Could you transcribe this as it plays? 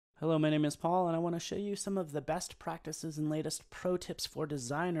Hello, my name is Paul, and I want to show you some of the best practices and latest pro tips for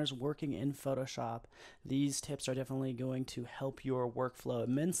designers working in Photoshop. These tips are definitely going to help your workflow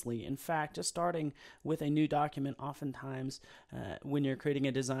immensely. In fact, just starting with a new document, oftentimes when you're creating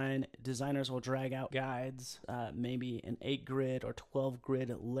a design, designers will drag out guides. Maybe an 8 grid or 12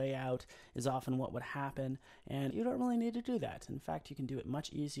 grid layout is often what would happen, and you don't really need to do that. In fact, you can do it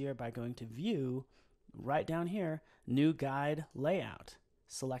much easier by going to View, right down here, New Guide Layout.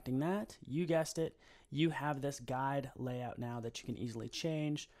 Selecting that, you guessed it, you have this guide layout now that you can easily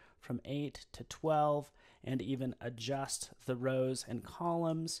change from 8 to 12 and even adjust the rows and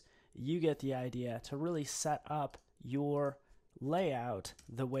columns. You get the idea to really set up your layout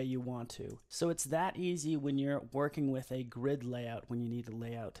the way you want to. So it's that easy when you're working with a grid layout, when you need to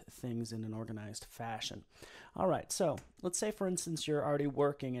lay out things in an organized fashion. All right, so let's say for instance you're already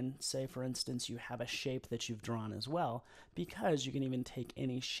working, and say for instance you have a shape that you've drawn as well, because you can even take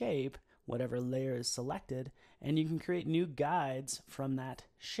any shape, whatever layer is selected, and you can create new guides from that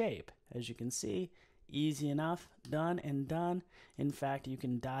shape. As you can see, easy enough, done and done. In fact, you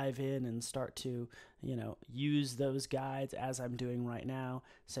can dive in and start to, use those guides as I'm doing right now,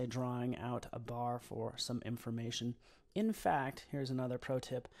 say drawing out a bar for some information. In fact, here's another pro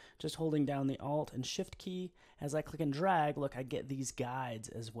tip, just holding down the Alt and Shift key, as I click and drag, look, I get these guides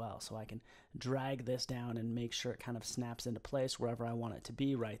as well. So I can drag this down and make sure it kind of snaps into place wherever I want it to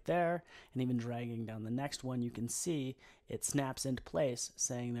be right there. And even dragging down the next one, you can see it snaps into place,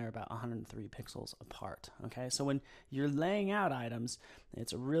 saying they're about 103 pixels apart. Okay, so when you're laying out items,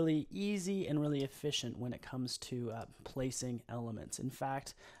 it's really easy and really efficient when it comes to placing elements. In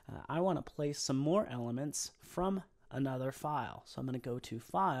fact, I want to place some more elements from another file. So I'm going to go to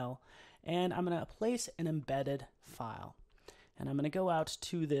File, and I'm going to place an embedded file. And I'm going to go out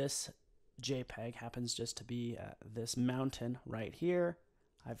to this JPEG, happens just to be this mountain right here.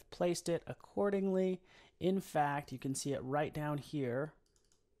 I've placed it accordingly. In fact, you can see it right down here,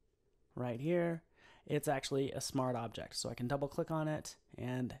 right here. It's actually a smart object. So I can double click on it,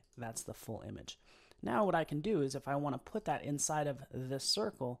 and that's the full image. Now what I can do is if I want to put that inside of this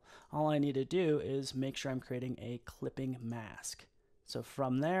circle, all I need to do is make sure I'm creating a clipping mask. So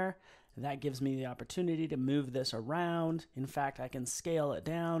from there, that gives me the opportunity to move this around. In fact, I can scale it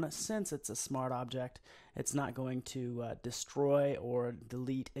down. Since it's a smart object, it's not going to destroy or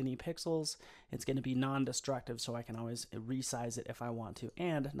delete any pixels. It's going to be non-destructive, so I can always resize it if I want to.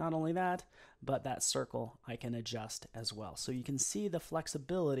 And not only that, but that circle I can adjust as well. So you can see the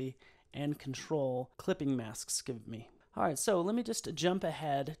flexibility and control clipping masks give me. All right, so let me just jump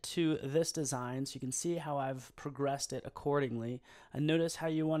ahead to this design so you can see how I've progressed it accordingly. And notice how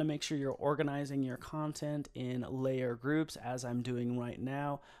you want to make sure you're organizing your content in layer groups, as I'm doing right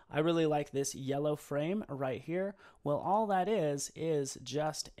now. I really like this yellow frame right here. Well, all that is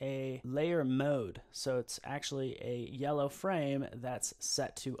just a layer mode. So it's actually a yellow frame that's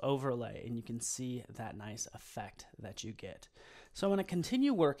set to overlay, and you can see that nice effect that you get. So I'm going to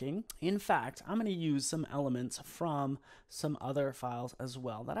continue working. In fact, I'm going to use some elements from some other files as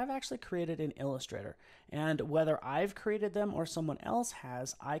well that I've actually created in Illustrator. And whether I've created them or someone else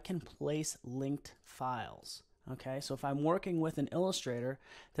has, I can place linked files. Okay, so if I'm working with an Illustrator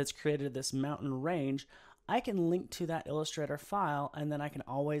that's created this mountain range, I can link to that Illustrator file, and then I can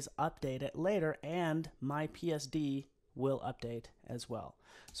always update it later, and my PSD will update as well.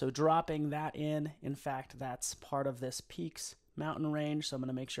 So dropping that in fact, that's part of this peaks mountain range, so I'm going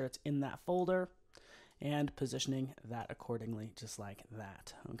to make sure it's in that folder and positioning that accordingly, just like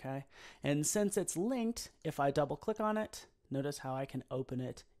that. Okay, and since it's linked, if I double click on it, notice how I can open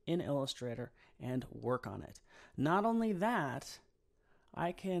it in Illustrator and work on it. Not only that,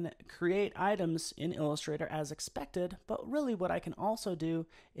 I can create items in Illustrator as expected, but really what I can also do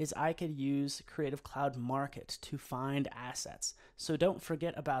is I could use Creative Cloud Market to find assets. So don't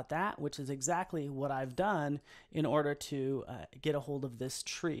forget about that, which is exactly what I've done in order to get a hold of this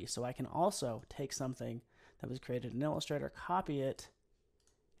tree. So I can also take something that was created in Illustrator, copy it,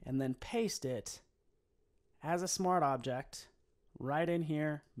 and then paste it as a smart object right in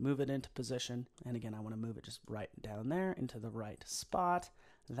here, move it into position, and again I want to move it just right down there into the right spot.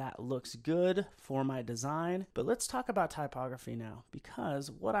 That looks good for my design. But let's talk about typography now,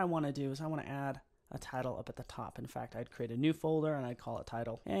 because what I want to do is I want to add a title up at the top. In fact, I'd create a new folder and I'd call it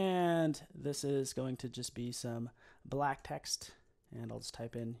title, and this is going to just be some black text, and I'll just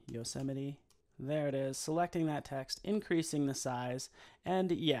type in Yosemite. There it is, selecting that text, increasing the size,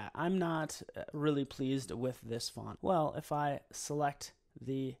 and yeah, I'm not really pleased with this font. Well, if I select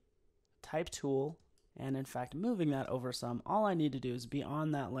the type tool, and in fact moving that over some, all I need to do is be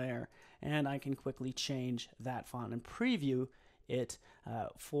on that layer, and I can quickly change that font and preview it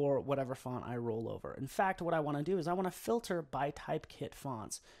for whatever font I roll over. In fact, what I want to do is I want to filter by typekit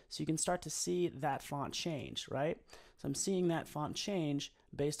fonts. So you can start to see that font change, right? So I'm seeing that font change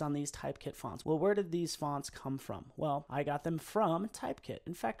based on these typekit fonts. Well, where did these fonts come from? Well, I got them from typekit.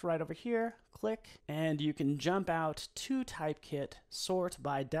 In fact, right over here, click, and you can jump out to typekit, sort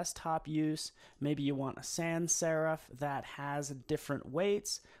by desktop use. Maybe you want a sans serif that has different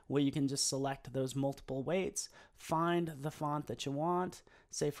weights, where you can just select those multiple weights, find the font that you want.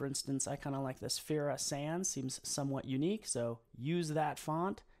 Say, for instance, I kind of like this Fira Sans, seems somewhat unique, so use that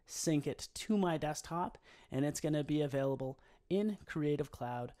font, sync it to my desktop, and it's going to be available in Creative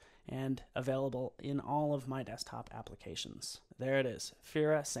Cloud and available in all of my desktop applications. There it is,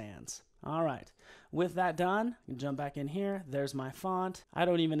 Fira Sans. All right, with that done, you can jump back in here. There's my font. I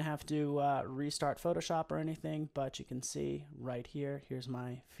don't even have to restart Photoshop or anything, but you can see right here, here's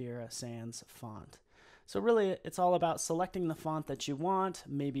my Fira Sans font. So really, it's all about selecting the font that you want,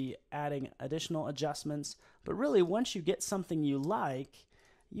 maybe adding additional adjustments, but really, once you get something you like,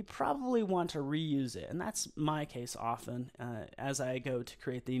 you probably want to reuse it, and that's my case often. As I go to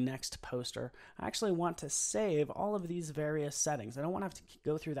create the next poster, I actually want to save all of these various settings. I don't want to have to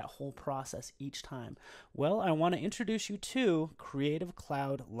go through that whole process each time. Well, I want to introduce you to Creative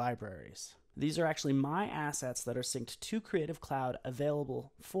Cloud libraries. These are actually my assets that are synced to Creative Cloud,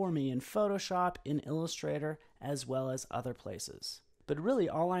 available for me in Photoshop, in Illustrator, as well as other places. But really,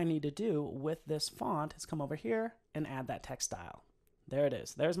 all I need to do with this font is come over here and add that text style. There it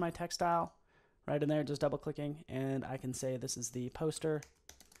is. There's my text style right in there, just double clicking, and I can say this is the poster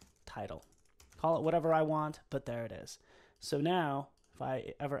title. Call it whatever I want, but there it is. So now, if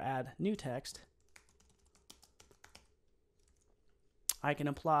I ever add new text, I can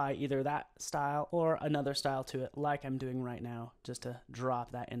apply either that style or another style to it, like I'm doing right now, just to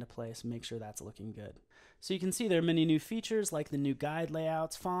drop that into place and make sure that's looking good. So you can see there are many new features like the new guide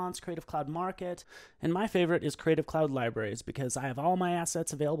layouts, fonts, Creative Cloud Market, and my favorite is Creative Cloud Libraries, because I have all my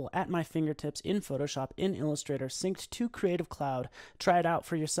assets available at my fingertips in Photoshop, in Illustrator, synced to Creative Cloud. Try it out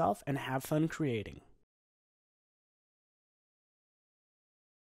for yourself and have fun creating.